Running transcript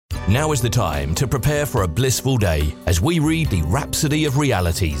Now is the time to prepare for a blissful day as we read the Rhapsody of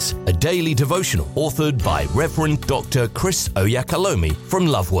Realities, a daily devotional authored by Reverend Dr. Chris Oyakalomi from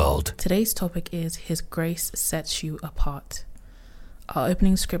Love World. Today's topic is His Grace Sets You Apart. Our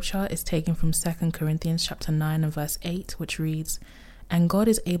opening scripture is taken from 2 Corinthians chapter 9 and verse 8, which reads, "And God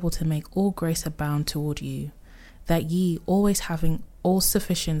is able to make all grace abound toward you, that ye, always having all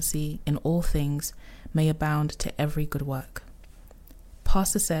sufficiency in all things, may abound to every good work."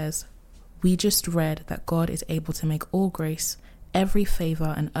 Pastor says, we just read that God is able to make all grace, every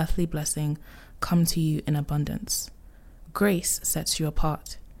favor and earthly blessing come to you in abundance. Grace sets you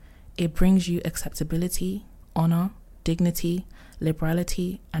apart. It brings you acceptability, honor, dignity,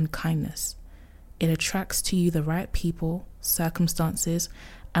 liberality, and kindness. It attracts to you the right people, circumstances,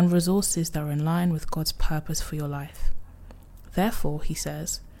 and resources that are in line with God's purpose for your life. Therefore, he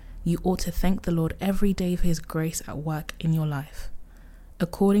says, you ought to thank the Lord every day for His grace at work in your life.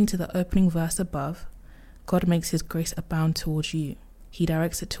 According to the opening verse above, God makes His grace abound towards you. He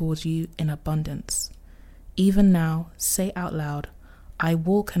directs it towards you in abundance. Even now, say out loud, I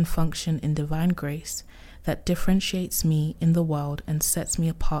walk and function in divine grace that differentiates me in the world and sets me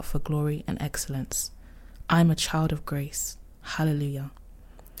apart for glory and excellence. I'm a child of grace. Hallelujah.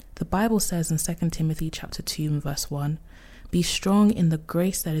 The Bible says in 2 Timothy chapter 2 and verse 1, be strong in the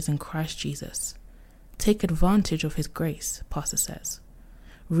grace that is in Christ Jesus. Take advantage of His grace, Pastor says.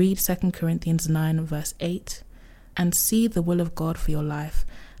 Read 2 Corinthians 9 verse 8 and see the will of God for your life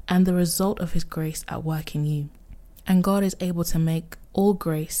and the result of His grace at work in you. And God is able to make all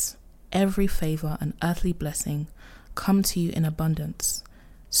grace, every favor and earthly blessing come to you in abundance,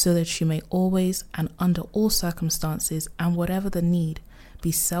 so that you may always and under all circumstances and whatever the need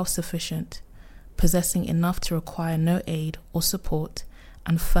be self-sufficient, possessing enough to require no aid or support,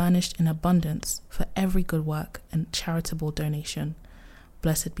 and furnished in abundance for every good work and charitable donation.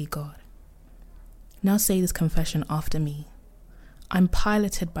 Blessed be God. Now say this confession after me. I'm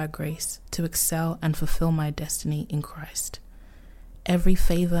piloted by grace to excel and fulfill my destiny in Christ. Every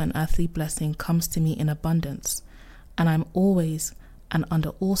favor and earthly blessing comes to me in abundance, and I'm always and under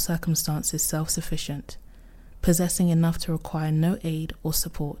all circumstances self-sufficient, possessing enough to require no aid or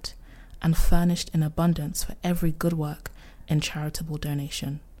support, and furnished in abundance for every good work and charitable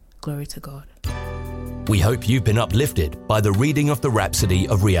donation. Glory to God. We hope you've been uplifted by the reading of the Rhapsody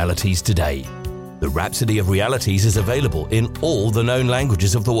of Realities today. The Rhapsody of Realities is available in all the known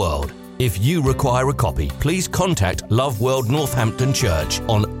languages of the world. If you require a copy, please contact Love World Northampton Church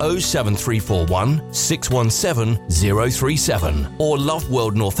on 07341 617 037 or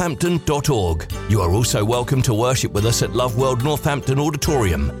loveworldnorthampton.org. You are also welcome to worship with us at Love World Northampton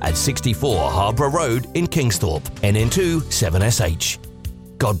Auditorium at 64 Harbour Road in Kingsthorpe, NN2 7SH.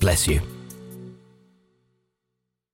 God bless you.